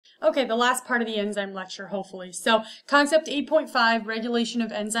Okay, the last part of the enzyme lecture, hopefully. So, concept 8.5, regulation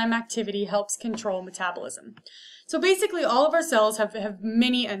of enzyme activity helps control metabolism. So basically all of our cells have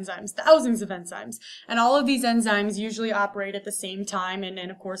many enzymes, thousands of enzymes, and all of these enzymes usually operate at the same time and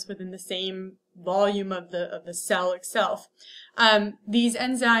of course within the same volume of the cell itself. These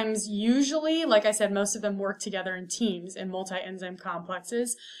enzymes usually, like I said, most of them work together in teams in multi-enzyme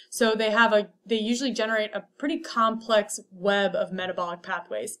complexes. So they usually generate a pretty complex web of metabolic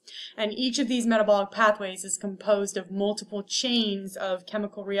pathways. And each of these metabolic pathways is composed of multiple chains of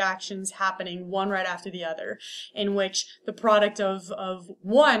chemical reactions happening one right after the other, in which the product of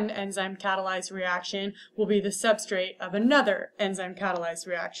one enzyme catalyzed reaction will be the substrate of another enzyme catalyzed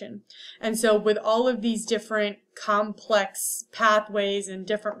reaction. And so with all of these different complex pathways and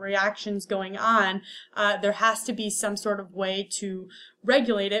different reactions going on, there has to be some sort of way to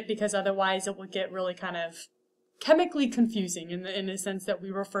regulate it, because otherwise it will get really kind of chemically confusing in the sense that we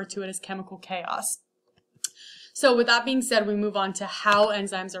refer to it as chemical chaos. So with that being said, we move on to how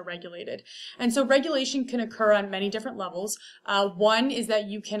enzymes are regulated. And so regulation can occur on many different levels. One is that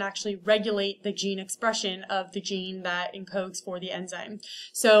you can actually regulate the gene expression of the gene that encodes for the enzyme.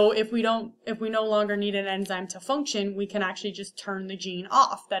 So if we no longer need an enzyme to function, we can actually just turn the gene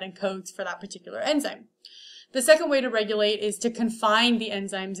off that encodes for that particular enzyme. The second way to regulate is to confine the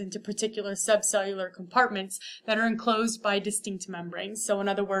enzymes into particular subcellular compartments that are enclosed by distinct membranes. So in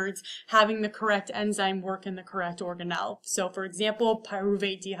other words, having the correct enzyme work in the correct organelle. So for example,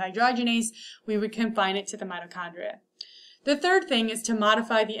 pyruvate dehydrogenase, we would confine it to the mitochondria. The third thing is to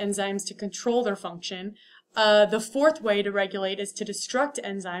modify the enzymes to control their function. The fourth way to regulate is to destruct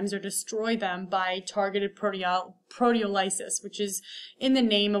enzymes or destroy them by targeted proteolysis, which is in the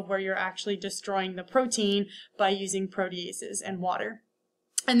name of where you're actually destroying the protein by using proteases and water.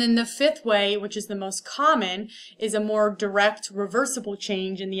 And then the fifth way, which is the most common, is a more direct, reversible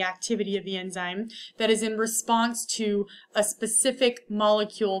change in the activity of the enzyme that is in response to a specific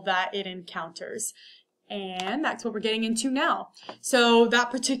molecule that it encounters. And that's what we're getting into now. So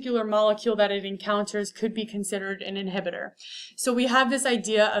that particular molecule that it encounters could be considered an inhibitor. So we have this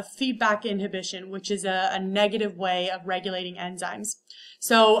idea of feedback inhibition, which is a negative way of regulating enzymes.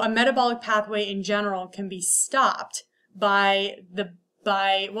 So a metabolic pathway in general can be stopped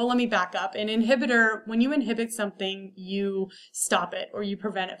well, let me back up. An inhibitor, when you inhibit something, you stop it or you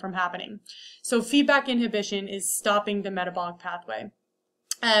prevent it from happening. So feedback inhibition is stopping the metabolic pathway.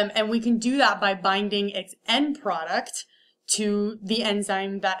 And we can do that by binding its end product to the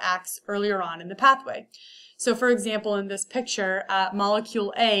enzyme that acts earlier on in the pathway. So for example, in this picture,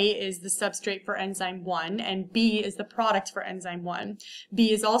 molecule A is the substrate for enzyme 1, and B is the product for enzyme 1.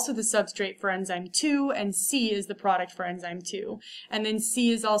 B is also the substrate for enzyme 2, and C is the product for enzyme 2. And then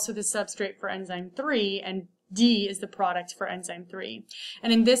C is also the substrate for enzyme 3, and D is the product for enzyme 3.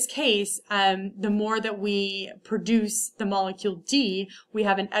 And in this case, the more that we produce the molecule D, we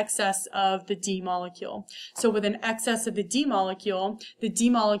have an excess of the D molecule. So with an excess of the D molecule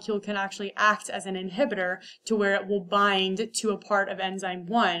can actually act as an inhibitor to where it will bind to a part of enzyme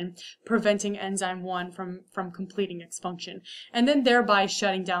 1, preventing enzyme 1 from completing its function, and then thereby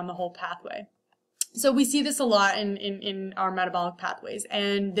shutting down the whole pathway. So we see this a lot in our metabolic pathways,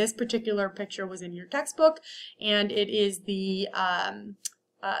 and this particular picture was in your textbook, and it is the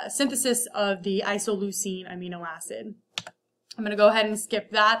synthesis of the isoleucine amino acid. I'm going to go ahead and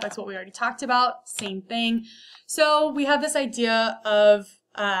skip that. That's what we already talked about. Same thing. So we have this idea of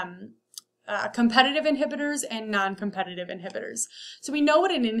competitive inhibitors and non-competitive inhibitors. So we know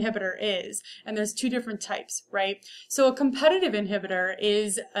what an inhibitor is, and there's two different types, right? So a competitive inhibitor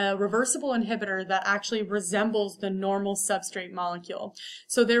is a reversible inhibitor that actually resembles the normal substrate molecule.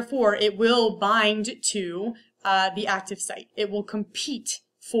 So therefore, it will bind to the active site. It will compete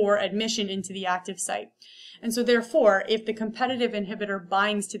for admission into the active site. And so therefore, if the competitive inhibitor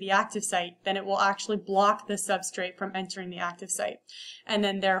binds to the active site, then it will actually block the substrate from entering the active site. And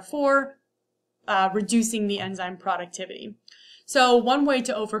then therefore, reducing the enzyme productivity. So one way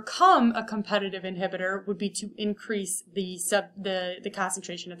to overcome a competitive inhibitor would be to increase the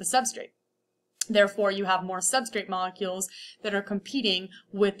concentration of the substrate. Therefore, you have more substrate molecules that are competing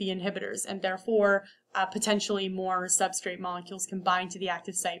with the inhibitors, and therefore potentially more substrate molecules can bind to the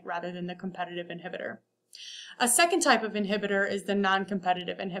active site rather than the competitive inhibitor. A second type of inhibitor is the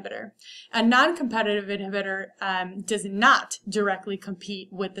non-competitive inhibitor. A non-competitive inhibitor does not directly compete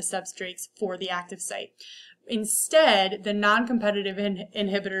with the substrates for the active site. Instead, the non-competitive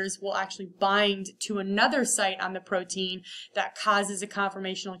inhibitors will actually bind to another site on the protein that causes a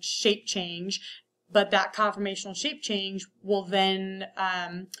conformational shape change but that conformational shape change will then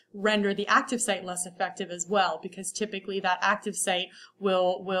render the active site less effective as well, because typically that active site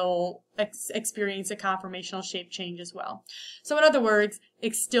will experience a conformational shape change as well. So in other words,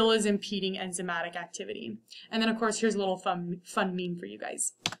 it still is impeding enzymatic activity. And then of course, here's a little fun meme for you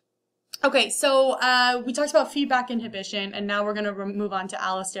guys. Okay, so we talked about feedback inhibition, and now we're going to move on to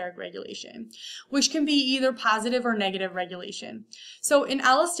allosteric regulation, which can be either positive or negative regulation. So in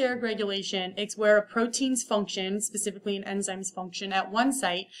allosteric regulation, it's where a protein's function, specifically an enzyme's function at one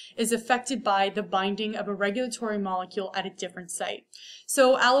site, is affected by the binding of a regulatory molecule at a different site.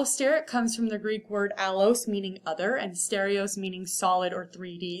 So allosteric comes from the Greek word allos, meaning other, and stereos, meaning solid or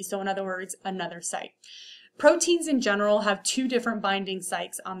 3D. So in other words, another site. Proteins in general have two different binding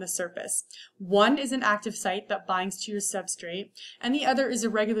sites on the surface. One is an active site that binds to your substrate, and the other is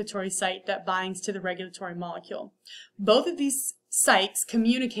a regulatory site that binds to the regulatory molecule. Both of these sites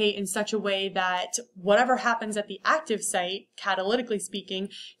communicate in such a way that whatever happens at the active site, catalytically speaking,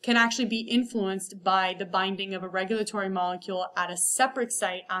 can actually be influenced by the binding of a regulatory molecule at a separate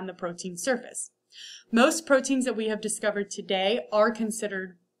site on the protein surface. Most proteins that we have discovered today are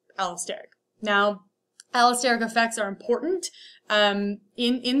considered allosteric. Now, allosteric effects are important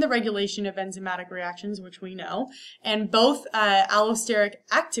in the regulation of enzymatic reactions, which we know, and both allosteric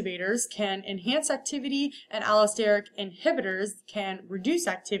activators can enhance activity and allosteric inhibitors can reduce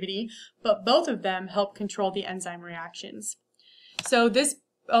activity, but both of them help control the enzyme reactions. So this,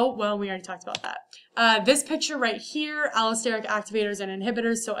 oh, well, we already talked about that. This picture right here, allosteric activators and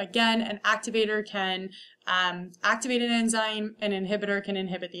inhibitors. So again, an activator can activate an enzyme, an inhibitor can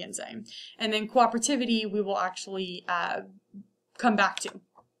inhibit the enzyme. And then cooperativity we will actually come back to.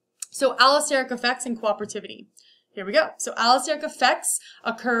 So allosteric effects and cooperativity. Here we go. So allosteric effects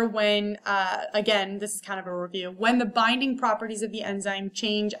occur when, again, this is kind of a review, when the binding properties of the enzyme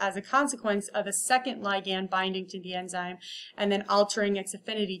change as a consequence of a second ligand binding to the enzyme and then altering its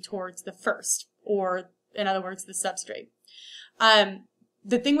affinity towards the first, or in other words, the substrate.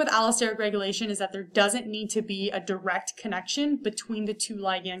 The thing with allosteric regulation is that there doesn't need to be a direct connection between the two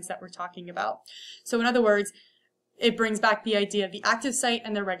ligands that we're talking about. So in other words, it brings back the idea of the active site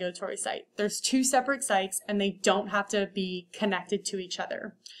and the regulatory site. There's two separate sites and they don't have to be connected to each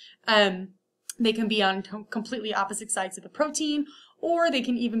other. They can be on completely opposite sides of the protein, or they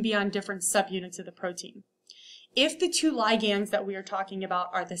can even be on different subunits of the protein. If the two ligands that we are talking about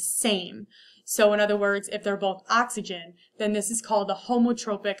are the same, so in other words, if they're both oxygen, then this is called a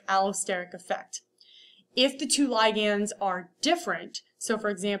homotropic allosteric effect. If the two ligands are different, so for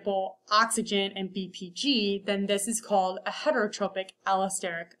example, oxygen and BPG, then this is called a heterotropic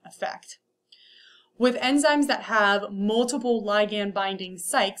allosteric effect. With enzymes that have multiple ligand binding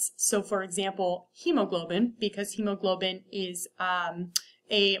sites, so for example, hemoglobin, because hemoglobin is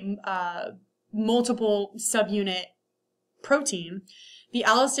a multiple subunit protein, the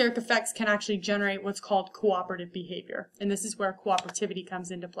allosteric effects can actually generate what's called cooperative behavior. And this is where cooperativity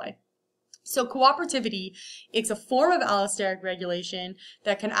comes into play. So cooperativity is a form of allosteric regulation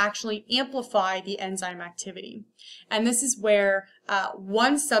that can actually amplify the enzyme activity. And this is where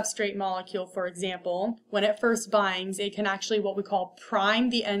one substrate molecule, for example, when it first binds, it can actually what we call prime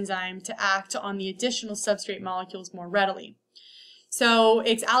the enzyme to act on the additional substrate molecules more readily. So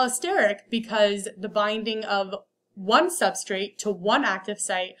it's allosteric because the binding of one substrate to one active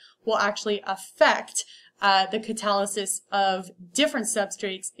site will actually affect the catalysis of different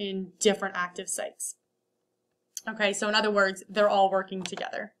substrates in different active sites. Okay, so in other words, they're all working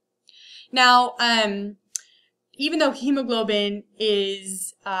together. Now, even though hemoglobin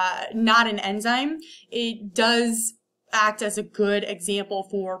is not an enzyme, it does act as a good example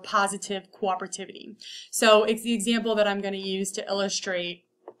for positive cooperativity. So it's the example that I'm going to use to illustrate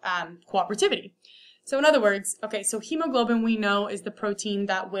cooperativity. So in other words, okay, so hemoglobin we know is the protein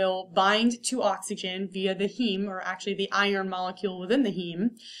that will bind to oxygen via the heme, or actually the iron molecule within the heme.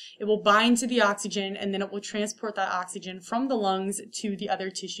 It will bind to the oxygen and then it will transport that oxygen from the lungs to the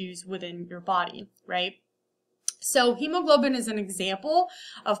other tissues within your body, right? So hemoglobin is an example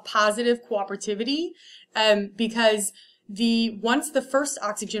of positive cooperativity because once the first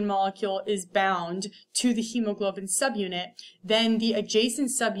oxygen molecule is bound to the hemoglobin subunit, then the adjacent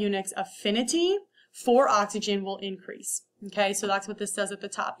subunit's affinity for oxygen will increase. Okay, so that's what this says at the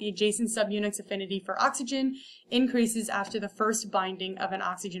top. The adjacent subunit's affinity for oxygen increases after the first binding of an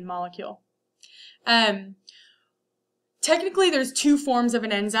oxygen molecule. Technically, there's two forms of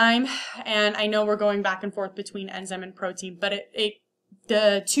an enzyme, and I know we're going back and forth between enzyme and protein, but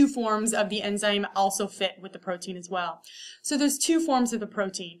the two forms of the enzyme also fit with the protein as well. So there's two forms of the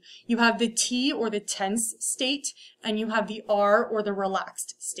protein. You have the T or the tense state, and you have the R or the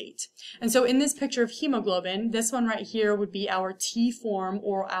relaxed state. And so in this picture of hemoglobin, this one right here would be our T form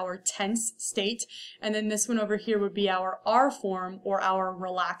or our tense state, and then this one over here would be our R form or our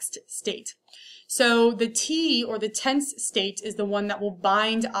relaxed state. So the T or the tense state is the one that will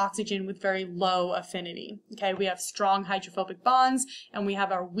bind oxygen with very low affinity. Okay, we have strong hydrophobic bonds, and we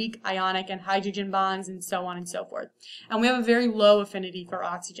have our weak ionic and hydrogen bonds, and so on and so forth. And we have a very low affinity for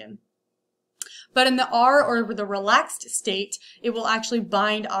oxygen. But in the R or the relaxed state, it will actually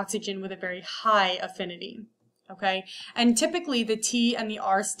bind oxygen with a very high affinity. Okay, and typically the T and the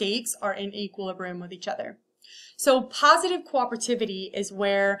R states are in equilibrium with each other. So positive cooperativity is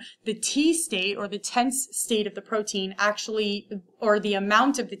where the T state or the tense state of the protein actually, or the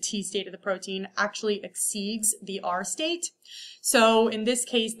amount of the T state of the protein actually exceeds the R state. So in this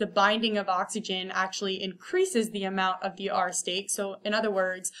case, the binding of oxygen actually increases the amount of the R state. So in other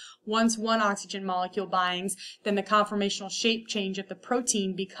words, once one oxygen molecule binds, then the conformational shape change of the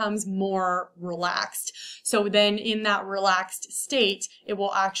protein becomes more relaxed. So then in that relaxed state, it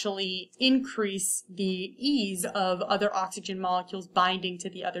will actually increase the ease of other oxygen molecules binding to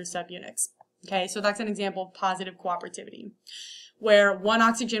the other subunits. Okay, so that's an example of positive cooperativity, where one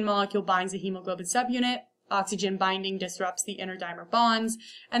oxygen molecule binds a hemoglobin subunit, oxygen binding disrupts the interdimer bonds,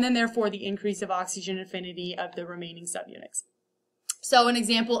 and then therefore the increase of oxygen affinity of the remaining subunits. So an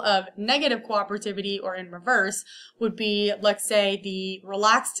example of negative cooperativity, or in reverse, would be, let's say the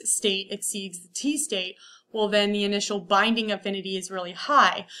relaxed state exceeds the T state. Well, then the initial binding affinity is really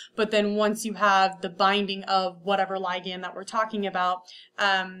high, but then once you have the binding of whatever ligand that we're talking about,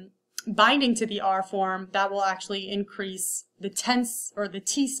 binding to the R form, that will actually increase the tense or the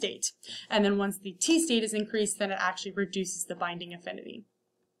T state. And then once the T state is increased, then it actually reduces the binding affinity.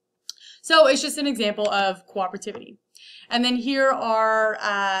 So it's just an example of cooperativity. And then here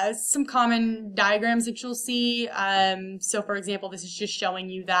are some common diagrams that you'll see. So for example, this is just showing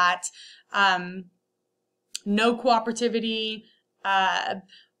you that no cooperativity,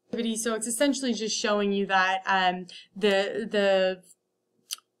 so it's essentially just showing you that I'm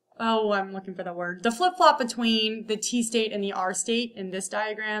looking for the word. The flip-flop between the T state and the R state in this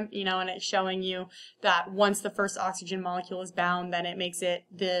diagram, and it's showing you that once the first oxygen molecule is bound, then it makes it,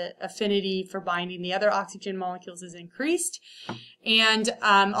 the affinity for binding the other oxygen molecules is increased. And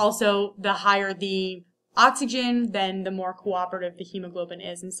also, the higher the oxygen, then the more cooperative the hemoglobin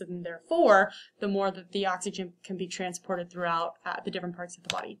is. And so then therefore, the more that the oxygen can be transported throughout the different parts of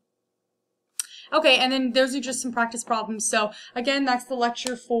the body. Okay, and then those are just some practice problems. So again, that's the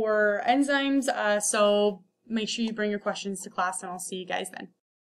lecture for enzymes. So make sure you bring your questions to class, and I'll see you guys then.